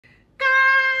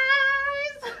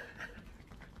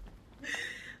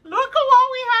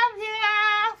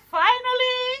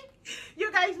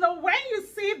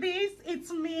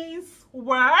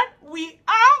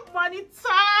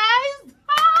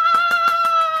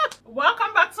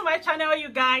my channel, you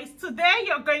guys. Today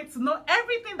you're going to know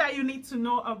everything that you need to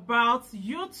know about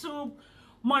YouTube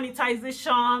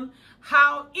monetization,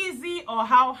 how easy or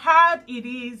how hard it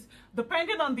is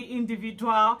depending on the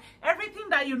individual, everything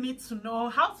that you need to know,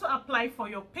 how to apply for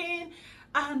your pin,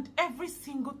 and every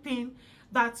single thing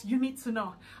that you need to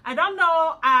know. I don't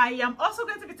know, I am also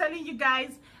going to be telling you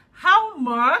guys how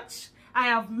much I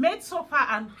have made so far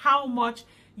and how much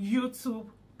YouTube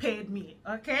paid me.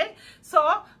 Okay,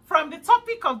 so from the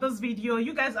topic of this video,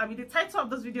 you guys, the title of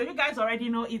this video, you guys already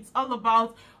know it's all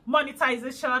about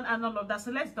monetization and all of that.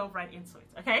 So let's dive right into it.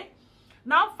 Okay,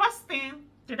 now first thing,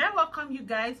 did I welcome you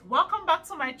guys? Welcome back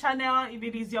to my channel. If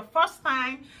it is your first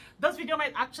time, this video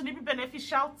might actually be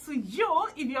beneficial to you.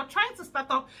 If you're trying to start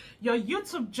up your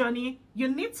YouTube journey, you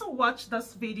need to watch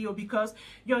this video because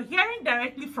you're hearing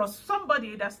directly from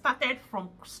somebody that started from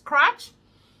scratch,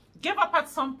 gave up at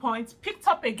some point, picked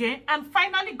up again, and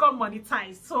finally got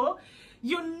monetized. So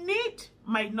you need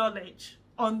my knowledge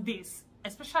on this,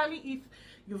 especially if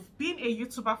you've been a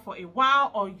YouTuber for a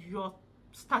while or you're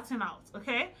starting out.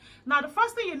 Okay, now the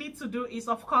first thing you need to do is,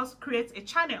 of course, create a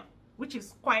channel, which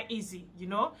is quite easy. You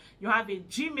know, you have a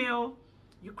Gmail,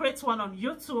 you create one on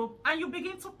YouTube, and you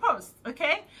begin to post.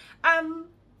 Okay, and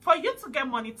for you to get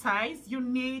monetized, you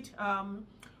need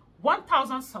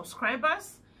 1,000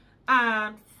 subscribers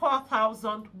and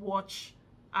 4,000 watch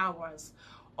hours,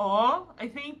 or I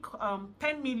think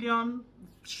 10 million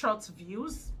short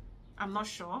views. I'm not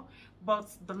sure, but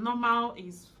the normal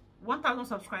is 1,000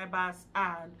 subscribers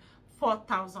and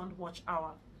 4,000 watch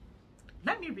hour.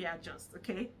 Let me readjust.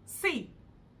 Okay, see,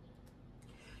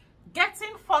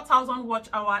 getting 4,000 watch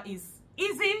hour is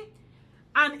easy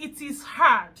and it is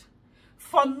hard.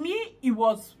 For me, it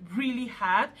was really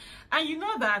hard, and you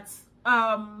know that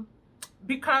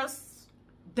because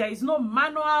there is no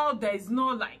manual, there is no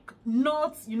like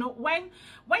notes. You know, when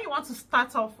you want to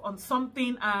start off on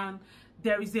something and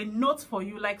there is a note for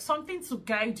you, like something to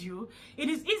guide you, it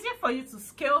is easier for you to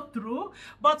scale through.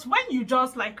 But when you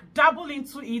just like dabble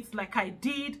into it like I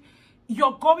did,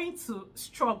 you're going to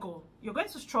struggle. You're going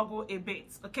to struggle a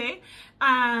bit. Okay,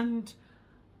 and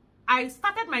I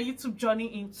started my YouTube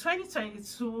journey in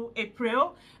 2022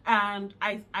 April, and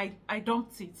I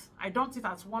dumped it. I dumped it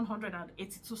at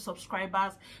 182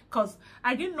 subscribers because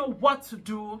I didn't know what to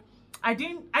do. I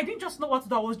didn't just know what to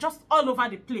do. I was just all over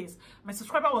the place. My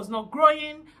subscriber was not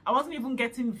growing. I wasn't even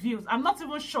getting views. I'm not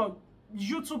even sure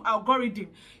YouTube algorithm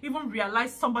even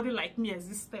realized somebody like me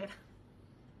existed.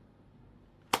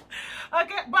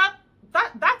 Okay,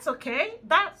 but that's okay.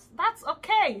 That's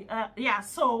okay. Yeah,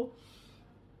 so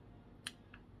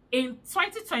in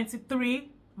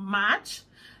 2023 March,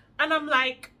 and I'm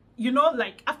like, you know,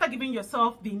 like after giving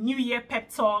yourself the New Year pep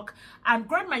talk, and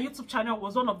growing my YouTube channel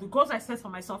was one of the goals I set for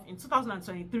myself in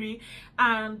 2023.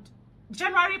 And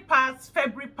January passed,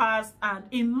 February passed, and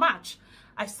in March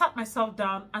I sat myself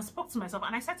down and spoke to myself,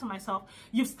 and I said to myself,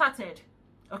 you've started.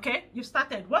 Okay, you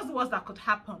started. What's the worst that could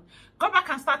happen? Go back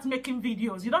and start making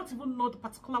videos. You don't even know the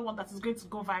particular one that is going to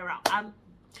go viral. And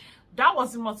that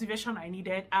was the motivation I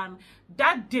needed. And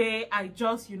that day I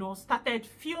just, you know, started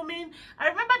filming. I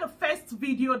remember the first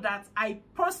video that I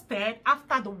posted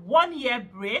after the 1 year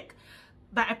break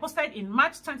that I posted in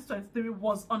March 2023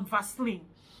 was on Vaseline.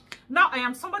 Now I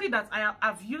am somebody that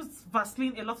I've used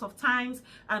Vaseline a lot of times,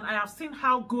 and I have seen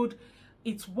how good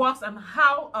it works and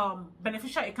how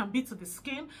beneficial it can be to the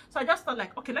skin. So I just thought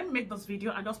like, okay, let me make this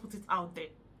video and just put it out there.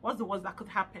 What's the worst that could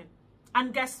happen?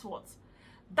 And guess what?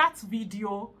 That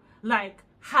video, like,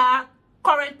 her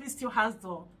currently still has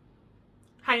the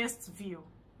highest view,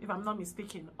 if I'm not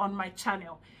mistaken, on my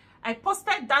channel. I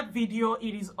posted that video.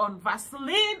 It is on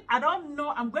Vaseline. I don't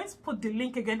know, I'm going to put the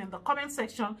link again in the comment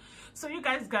section so you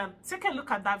guys can take a look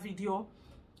at that video.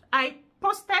 I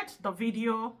posted the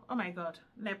video. Oh my god,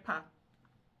 NEPA.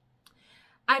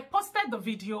 I posted the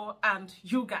video, and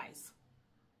you guys,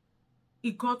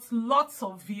 it got lots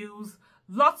of views,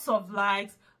 lots of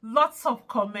likes, lots of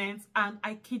comments, and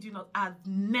I kid you not, I've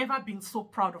never been so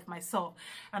proud of myself.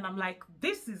 And I'm like,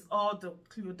 this is all the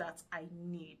clue that I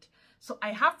need. So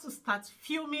I have to start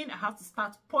filming, I have to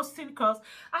start posting, because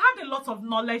I had a lot of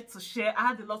knowledge to share. I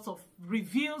had a lot of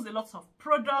reviews, a lot of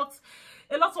products,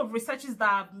 a lot of researches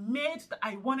that I've made that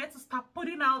I wanted to start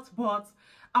putting out, but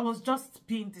I was just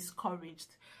being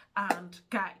discouraged. And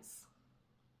guys,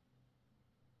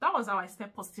 that was how I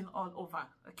started posting all over.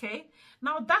 Okay,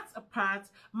 now that's apart,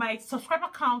 my subscriber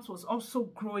count was also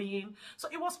growing, so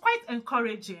it was quite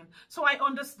encouraging. So I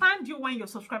understand you when your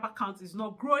subscriber count is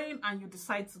not growing and you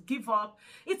decide to give up.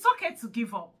 It's okay to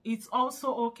give up. It's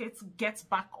also okay to get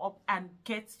back up and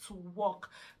get to work.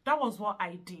 That was what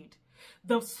I did.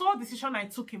 the sole decision I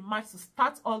took in March to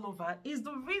start all over is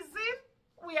the reason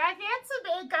we are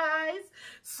here today, guys.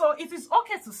 So it is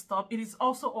okay to stop. It is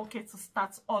also okay to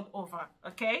start all over,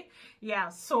 okay? Yeah,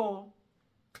 so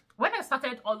when I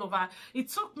started all over, it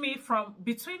took me from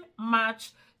between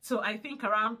March to I think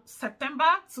around September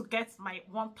to get my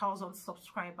 1,000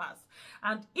 subscribers.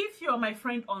 And if you're my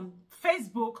friend on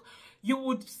Facebook, you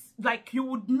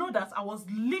would know that I was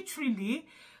literally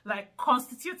like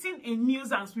constituting a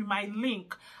nuisance with my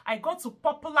link. I go to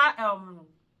popular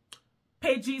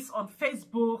pages on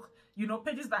Facebook, you know,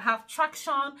 pages that have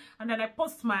traction, and then I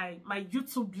post my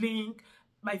YouTube link,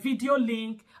 my video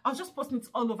link. I was just posting it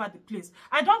all over the place.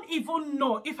 I don't even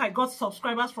know if I got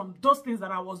subscribers from those things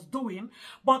that I was doing,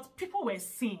 but people were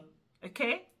seeing,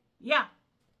 okay? Yeah.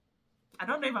 I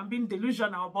don't know if I'm being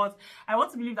delusional, but I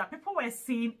want to believe that people were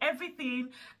seeing everything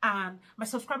and my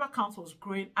subscriber count was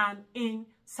growing. And in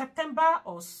September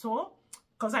or so,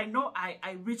 because I know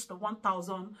I reached the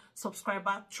 1,000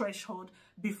 subscriber threshold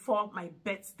before my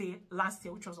birthday last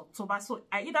year, which was October. So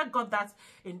I either got that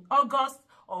in August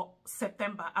or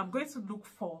September. I'm going to look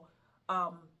for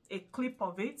a clip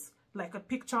of it, like a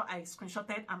picture I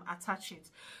screenshotted and attach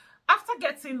it. After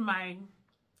getting my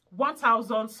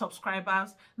 1,000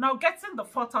 subscribers, now getting the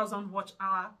 4,000 watch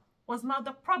hour was not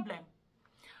the problem.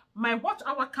 My watch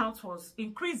hour count was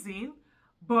increasing,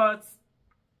 but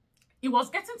it was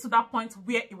getting to that point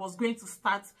where it was going to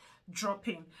start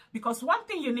dropping. Because one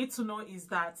thing you need to know is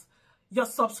that your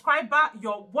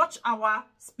watch hour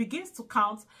begins to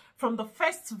count from the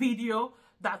first video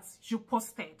that you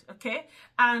posted, okay?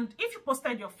 And if you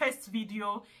posted your first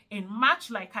video in March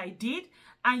like I did,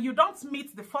 and you don't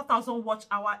meet the 4,000 watch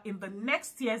hour in the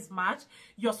next year's March,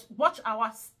 your watch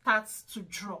hour starts to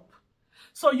drop.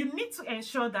 So you need to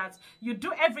ensure that you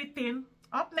do everything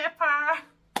up NEPA.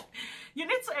 You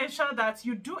need to ensure that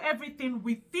you do everything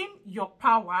within your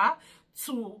power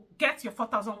to get your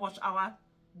 4,000 watch hour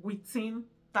within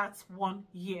that 1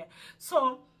 year.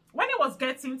 So when it was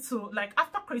getting to, like,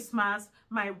 after Christmas,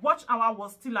 my watch hour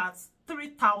was still at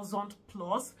 3,000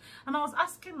 plus. And I was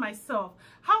asking myself,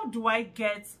 how do I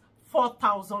get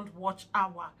 4,000 watch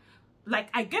hour? Like,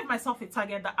 I gave myself a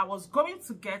target that I was going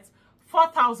to get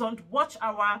 4,000 watch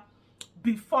hour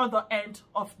before the end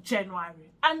of January.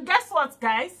 And guess what,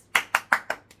 guys?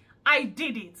 I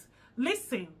did it.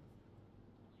 Listen,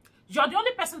 you're the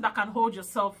only person that can hold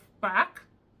yourself back,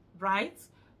 right?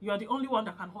 You're the only one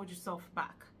that can hold yourself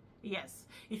back. Yes.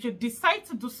 If you decide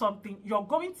to do something, you're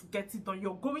going to get it done.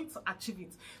 You're going to achieve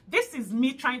it. This is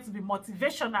me trying to be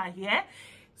motivational here.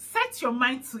 Set your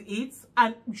mind to it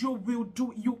and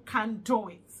you can do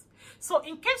it. So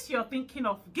in case you're thinking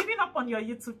of giving up on your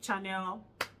YouTube channel,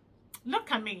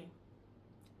 look at me.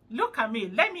 Look at me.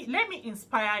 Let me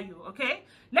inspire you, okay?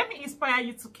 Let me inspire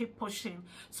you to keep pushing.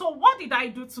 So what did I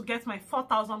do to get my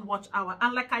 4,000 watch hour?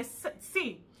 And like I said,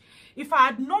 see, if I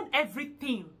had known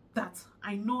everything that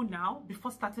I know now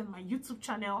before starting my YouTube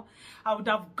channel, I would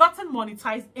have gotten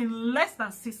monetized in less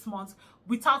than 6 months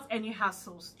without any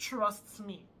hassles. Trust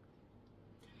me.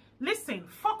 Listen,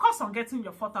 focus on getting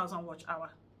your 4,000 watch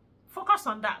hour. Focus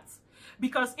on that.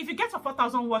 Because if you get your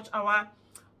 4,000 watch hour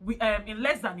in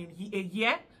less than a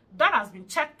year, that has been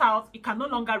checked out. It can no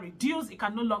longer reduce. It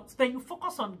can no longer. Then you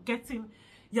focus on getting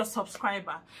your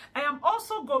subscriber. I am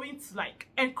also going to like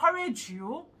encourage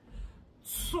you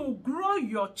to grow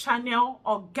your channel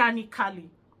organically.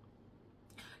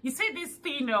 You see this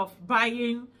thing of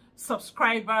buying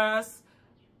subscribers,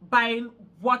 buying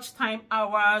watch time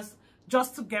hours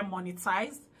just to get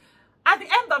monetized. At the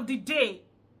end of the day,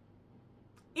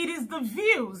 it is the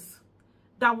views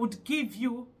that would give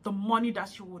you the money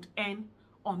that you would earn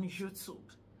on YouTube.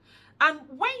 And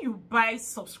when you buy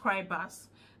subscribers,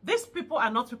 these people are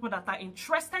not people that are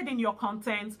interested in your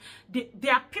content. They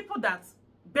are people that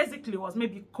basically was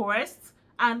maybe coerced,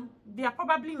 and they are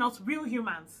probably not real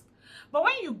humans. But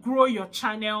when you grow your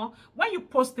channel, when you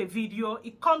post a video,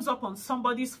 it comes up on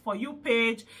somebody's For You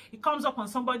page, it comes up on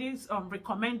somebody's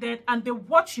recommended, and they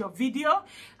watch your video,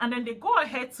 and then they go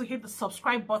ahead to hit the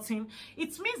subscribe button.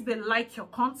 It means they like your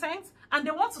content, and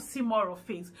they want to see more of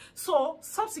it. So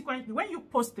subsequently, when you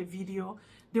post a video,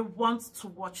 they want to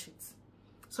watch it.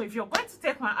 So if you're going to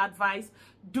take my advice,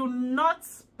 do not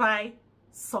buy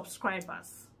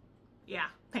subscribers. Yeah,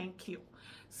 thank you.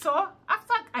 So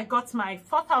after I got my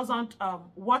 4,000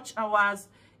 watch hours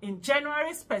in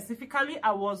January specifically,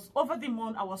 I was over the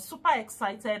moon. I was super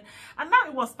excited, and now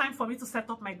it was time for me to set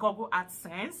up my Google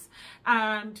AdSense.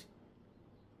 And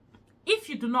if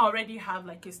you do not already have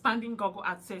like a standing Google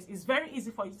AdSense, it's very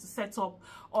easy for you to set up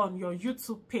on your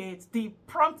YouTube page. The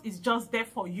prompt is just there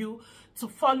for you to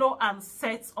follow and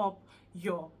set up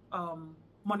your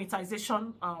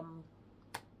monetization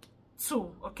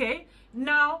tool. Okay,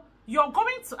 now you're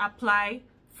going to apply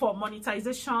for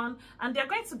monetization and they're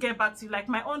going to get back to you. Like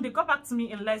my own, they got back to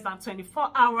me in less than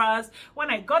 24 hours when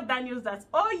I got that news that,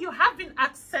 oh, you have been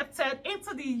accepted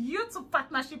into the YouTube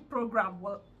partnership program.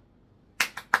 Well,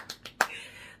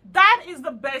 that is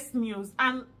the best news.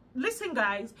 And listen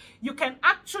guys, you can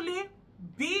actually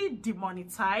be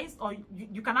demonetized, or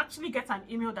you can actually get an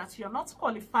email that you're not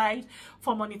qualified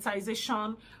for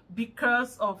monetization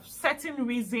because of certain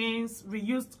reasons,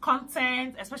 reused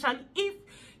content, especially if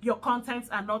your contents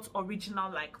are not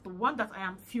original, like the one that I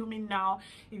am filming now.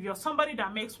 If you're somebody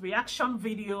that makes reaction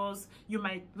videos, you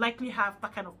might likely have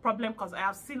that kind of problem, because I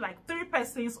have seen like 3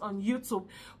 persons on YouTube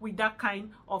with that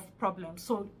kind of problem.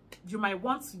 So you might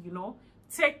want to, you know,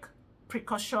 take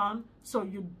precaution so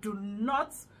you do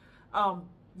not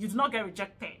get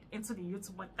rejected into the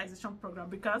YouTube monetization program.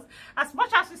 Because as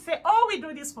much as we say, oh, we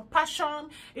do this for passion,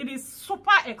 it is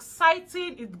super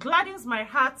exciting. It gladdens my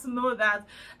heart to know that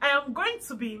I am going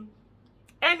to be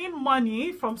earning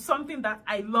money from something that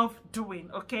I love doing.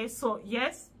 Okay, so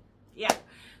yes, yeah,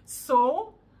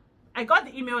 so I got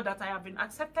the email that I have been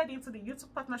accepted into the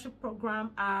YouTube partnership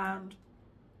program, and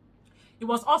it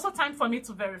was also time for me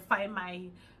to verify my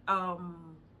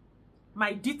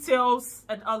details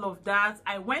and all of that.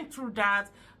 I went through that,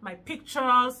 my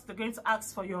pictures. They're going to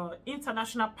ask for your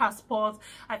international passport.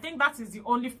 I think that is the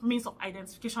only means of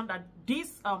identification that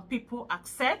these people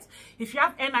accept. If you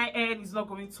have NIN, it's not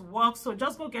going to work. So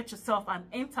just go get yourself an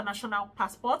international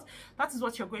passport. That is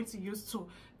what you're going to use to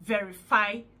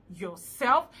verify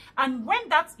yourself. And when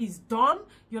that is done,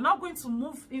 you're now going to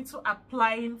move into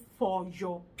applying for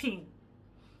your PIN.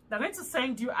 They're going to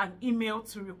send you an email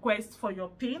to request for your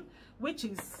PIN, which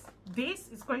is this.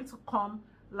 Is going to come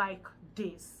like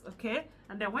this, okay?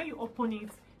 And then when you open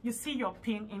it, you see your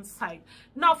PIN inside.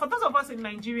 Now, for those of us in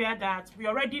Nigeria that we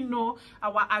already know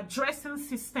our addressing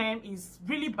system is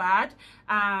really bad,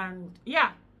 and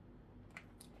yeah,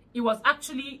 it was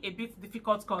actually a bit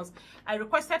difficult because I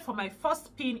requested for my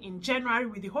first PIN in January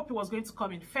with the hope it was going to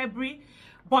come in February,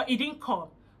 but it didn't come.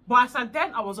 But as at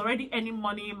then, I was already earning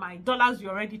money. My dollars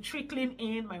were already trickling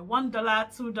in. My $1,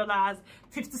 $2,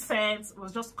 50 cents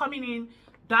was just coming in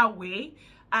that way.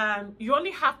 And you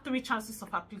only have 3 chances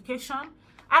of application.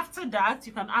 After that,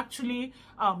 you can actually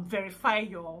verify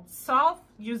yourself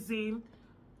using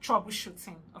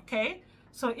troubleshooting, okay?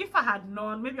 So if I had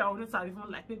known, maybe I wouldn't have even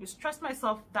like maybe stressed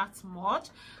myself that much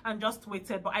and just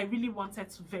waited. But I really wanted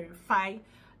to verify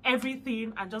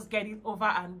everything and just get it over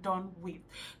and done with.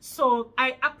 So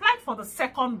I applied for the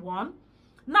second one.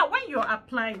 Now when you're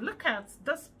applying, look at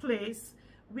this place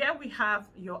where we have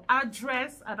your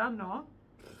address. I don't know,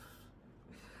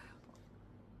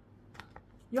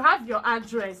 you have your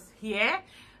address here.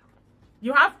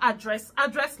 You have address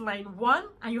line 1,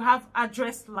 and you have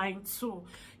address line 2.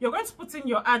 You're going to put in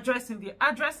your address in the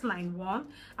address line 1,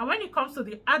 and when it comes to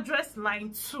the address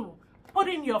line 2, put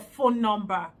in your phone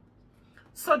number,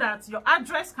 so that your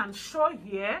address can show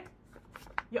here,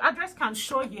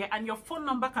 and your phone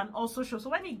number can also show. So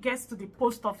when it gets to the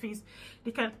post office, they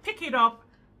can pick it up,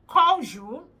 call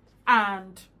you,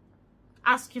 and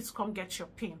ask you to come get your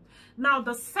PIN. Now,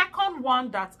 the second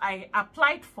one that I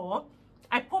applied for,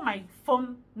 I put my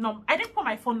phone number. I didn't put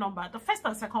my phone number. The first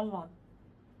and second one,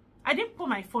 I didn't put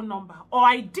my phone number. Or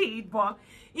I did, but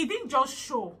it didn't just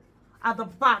show at the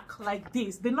back like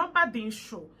this. The number didn't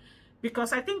show.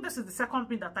 Because I think this is the second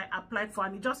PIN that I applied for,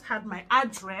 and it just had my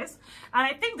address. And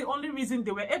I think the only reason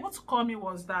they were able to call me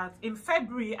was that in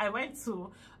February, I went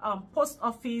to post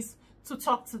office to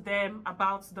talk to them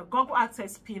about the Google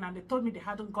AdSense PIN, and they told me they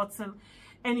hadn't gotten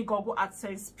any Google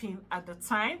AdSense PIN at the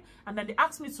time. And then they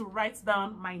asked me to write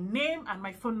down my name and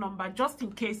my phone number just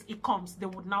in case it comes. They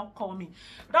would now call me.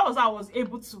 That was how I was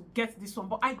able to get this one.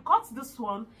 But I got this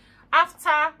one after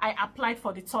I applied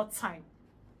for the 3rd time.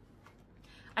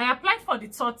 I applied for the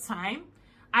 3rd time.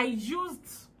 I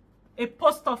used a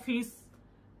post office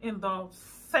in the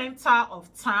center of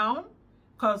town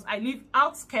because I live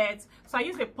outskirts. So I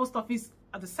used a post office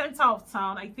at the center of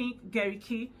town. I think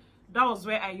Gariki. That was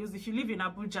where I used. If you live in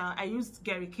Abuja, I used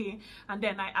Gariki, and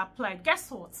then I applied.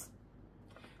 Guess what?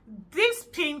 This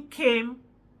PIN came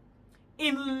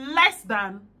in less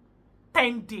than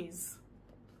 10 days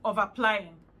of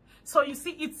applying. So you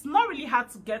see, it's not really hard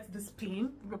to get this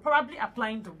PIN. We're probably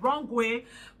applying the wrong way.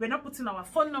 We're not putting our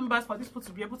phone numbers for these people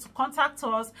to be able to contact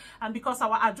us. And because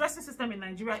our addressing system in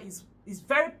Nigeria is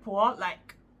very poor,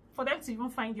 like for them to even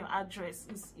find your address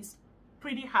is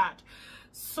pretty hard.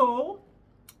 So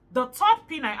the 3rd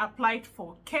PIN I applied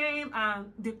for came,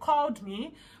 and they called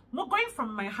me. Going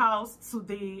from my house to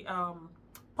the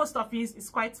post office is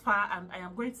quite far and I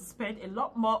am going to spend a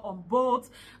lot more on both.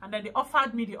 And then they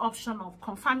offered me the option of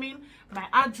confirming my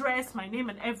address, my name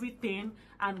and everything,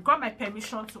 and got my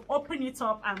permission to open it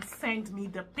up and send me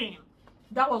the PIN.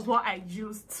 That was what I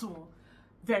used to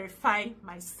verify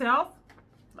myself,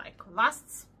 like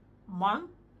last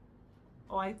month,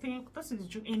 or I think this is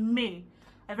June, in May.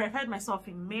 I verified myself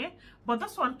in May, but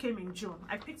this one came in June.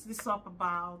 I picked this up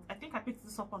I think I picked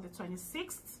this up on the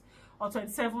 26th or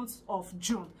 27th of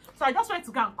June. So I just went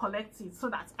to go and collect it so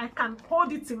that I can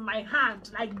hold it in my hand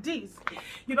like this.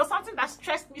 You know, something that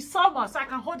stressed me so much, so I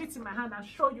can hold it in my hand and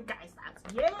show you guys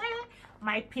that, yeah,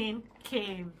 my PIN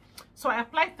came. So I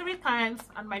applied 3 times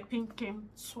and my PIN came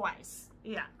twice.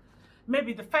 Yeah,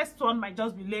 maybe the first one might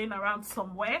just be laying around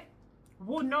somewhere.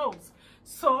 Who knows?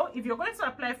 So if you're going to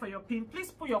apply for your PIN, please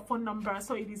put your phone number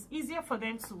so it is easier for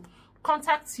them to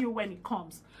contact you when it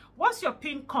comes. Once your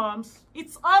PIN comes,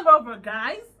 it's all over,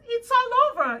 guys. It's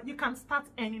all over. You can start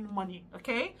earning money,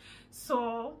 okay?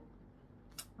 So,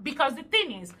 because the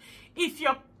thing is,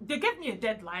 they gave me a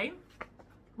deadline,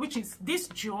 which is this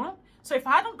June. So if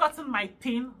I hadn't gotten my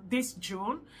PIN this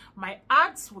June, my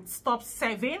ads would stop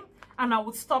serving and I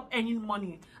would stop earning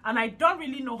money. And I don't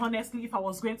really know, honestly, if I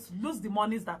was going to lose the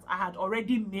monies that I had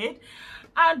already made.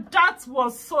 And that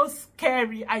was so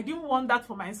scary. I didn't want that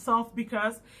for myself,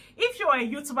 because if you're a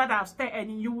YouTuber that has started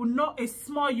earning, you will know, a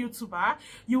small YouTuber,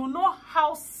 you will know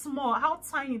how small, how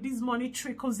tiny this money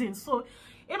trickles in. So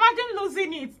imagine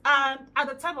losing it. And at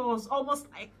the time I was almost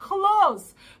like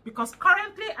close, because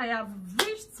currently I have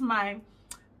reached my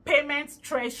payment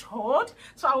threshold,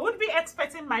 so I would be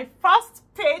expecting my first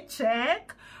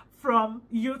paycheck from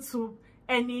YouTube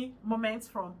any moment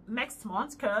from next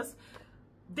month, because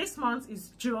this month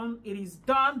is June. It is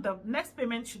done. The next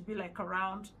payment should be like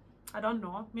around, I don't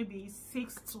know, maybe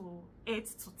 6th to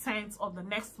 8th to 10th of the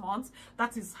next month.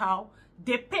 That is how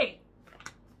they pay.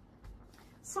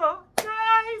 So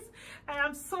guys, I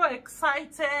am so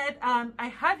excited and I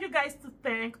have you guys to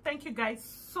thank you guys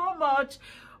so much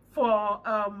for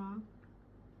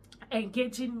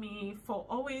engaging me, for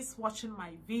always watching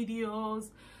my videos.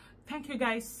 Thank you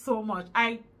guys so much.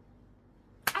 I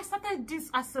started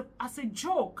this as a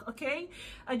joke, okay?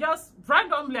 I just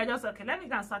randomly, okay, let me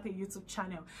go and start a YouTube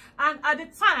channel. And at the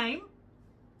time,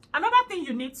 another thing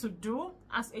you need to do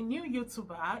as a new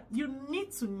YouTuber, you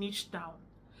need to niche down.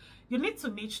 You need to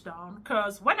niche down,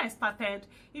 because when I started,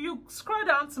 if you scroll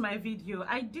down to my video,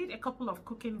 I did a couple of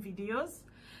cooking videos,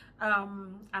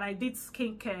 and I did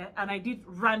skincare, and I did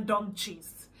random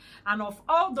gist. And of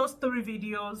all those 3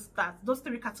 videos, those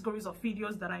 3 categories of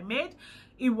videos that I made,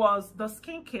 it was the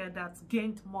skincare that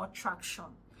gained more traction.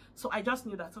 So I just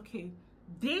knew that, okay,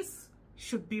 this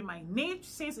should be my niche,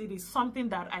 since it is something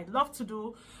that I love to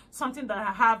do, something that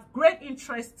I have great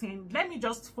interest in. Let me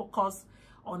just focus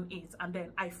on it. And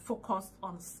then I focused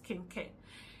on skincare.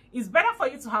 It's better for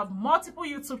you to have multiple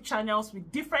YouTube channels with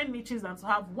different niches than to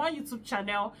have one YouTube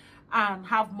channel and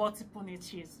have multiple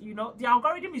niches. You know, the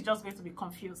algorithm is just going to be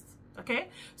confused, okay?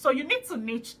 So you need to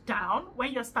niche down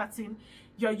when you're starting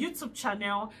your YouTube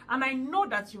channel. And I know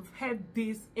that you've heard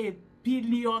this a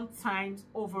billion times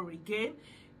over again.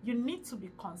 You need to be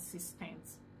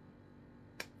consistent.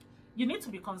 You need to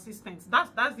be consistent.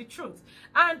 That's the truth.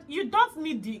 And you don't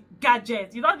need the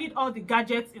gadgets. You don't need all the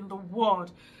gadgets in the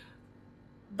world.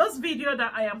 This video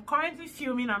that I am currently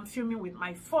filming, I'm filming with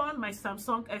my phone, my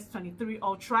Samsung S23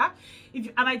 Ultra.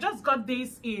 And I just got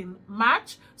this in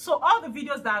March. So all the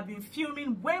videos that I've been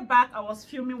filming way back, I was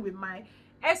filming with my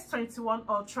S21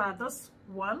 Ultra. This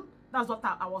one, that's what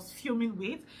I was filming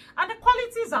with. And the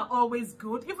qualities are always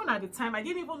good. Even at the time, I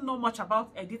didn't even know much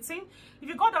about editing. If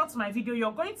you go down to my video,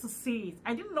 you're going to see it.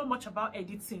 I didn't know much about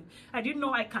editing. I didn't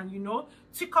know I can, you know,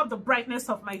 tweak up the brightness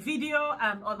of my video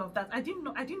and all of that. I didn't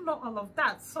know all of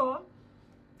that. So,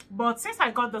 but since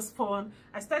I got this phone,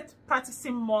 I started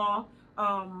practicing more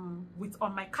on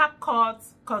my CapCut,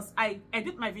 because I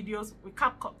edit my videos with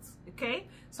CapCut, okay?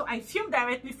 So I film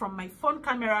directly from my phone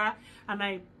camera and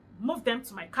I move them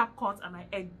to my CapCut and I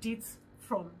edit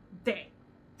from there.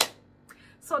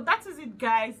 So that is it,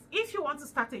 guys. If you want to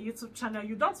start a YouTube channel,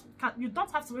 you don't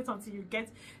have to wait until you get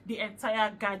the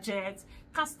entire gadget.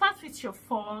 You can start with your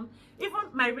phone. Even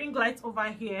my ring light over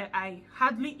here, I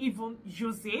hardly even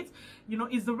use it. You know,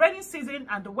 it's the rainy season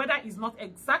and the weather is not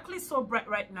exactly so bright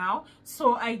right now,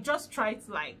 so I just try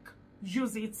to like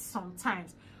use it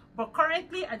sometimes. But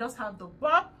currently I just have the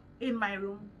bulb in my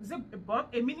room. Is it a bulb?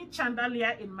 A mini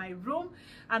chandelier in my room,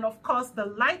 and of course the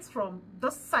lights from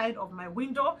this side of my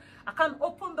window. I can't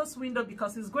open this window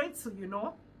because it's going to, you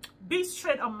know, be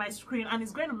straight on my screen, and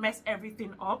it's going to mess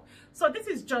everything up. So this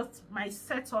is just my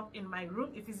setup in my room.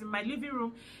 If it's in my living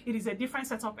room, it is a different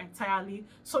setup entirely.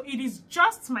 So it is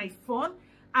just my phone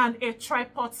and a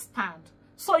tripod stand.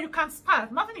 So you can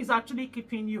start. Nothing is actually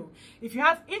keeping you. If you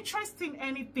have interest in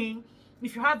anything,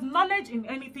 if you have knowledge in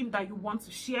anything that you want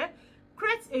to share,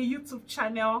 create a YouTube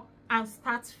channel and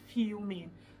start filming.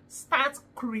 Start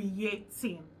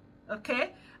creating.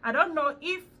 Okay? I don't know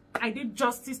if I did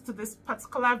justice to this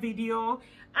particular video.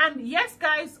 And yes,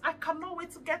 guys, I cannot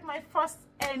wait to get my first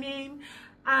earning.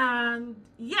 And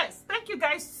yes, thank you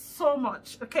guys so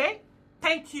much. Okay?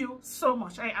 Thank you so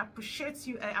much. I appreciate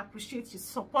you. I appreciate your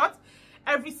support.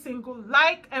 Every single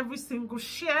like, every single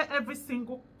share, every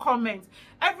single comment,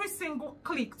 every single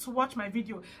click to watch my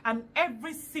video, and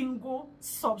every single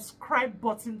subscribe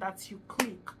button that you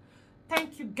click.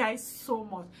 Thank you guys so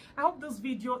much. I hope this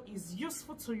video is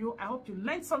useful to you. I hope you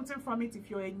learned something from it if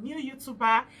you're a new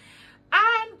YouTuber.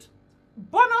 And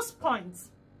bonus points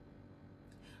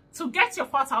to get your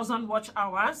 4,000 watch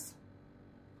hours.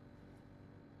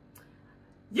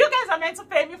 You guys are meant to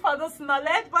pay me for this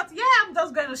knowledge, but yeah, I'm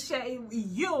just going to share it with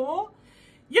you.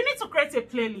 You need to create a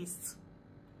playlist.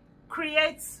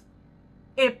 Create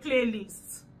a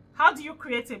playlist. How do you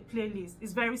create a playlist?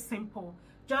 It's very simple.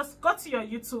 Just go to your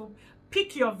YouTube,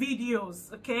 pick your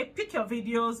videos, okay? Pick your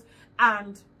videos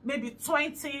and maybe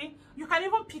 20. You can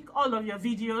even pick all of your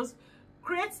videos.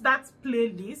 Create that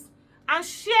playlist and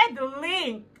share the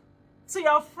link to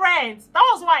your friends. That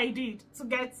was what I did to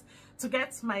get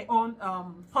my own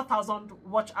 4,000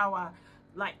 watch hour.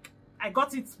 Like, I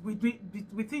got it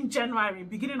within January,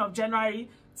 beginning of January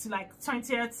to like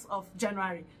 20th of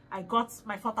January. I got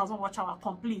my 4,000 watch hour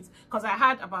complete because I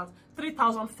had about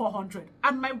 3,400,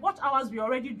 and my watch hours were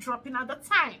already dropping at the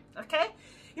time. Okay,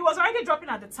 it was already dropping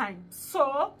at the time.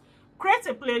 So create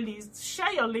a playlist,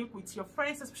 share your link with your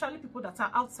friends, especially people that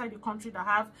are outside the country that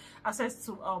have access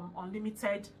to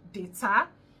unlimited data,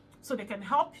 so they can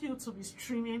help you to be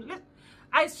streaming.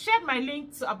 I shared my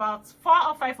link to about 4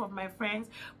 or 5 of my friends,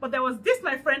 but there was this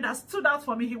my friend that stood out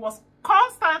for me. He was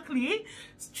constantly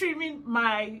streaming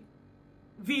my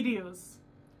videos.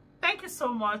 Thank you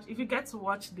so much. If you get to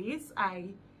watch this,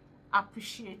 I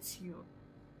appreciate you,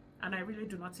 and I really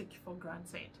do not take you for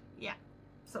granted. Yeah,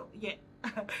 so yeah.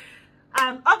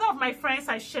 And other of my friends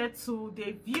I shared to,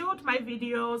 they viewed my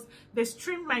videos, they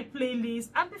streamed my playlist,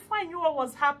 and before I knew what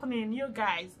was happening, you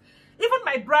guys, even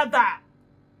my brother,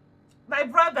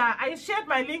 I shared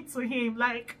my link to him,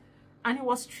 like, and he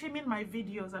was streaming my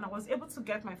videos, and I was able to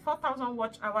get my 4,000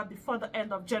 watch hour before the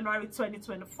end of January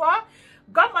 2024,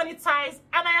 got monetized,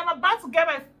 and I am about to get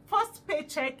my first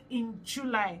paycheck in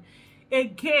July.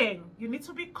 Again, you need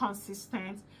to be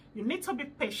consistent, you need to be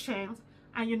patient,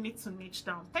 and you need to niche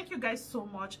down. Thank you guys so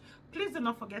much. Please do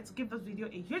not forget to give this video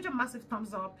a huge and massive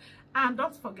thumbs up, and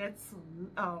don't forget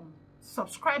to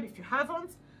subscribe if you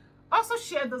haven't. Also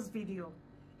share this video.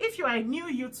 If you are a new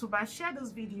YouTuber, share this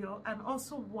video and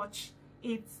also watch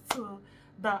it to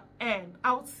the end.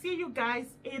 I will see you guys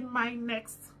in my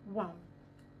next one.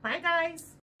 Bye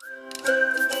guys.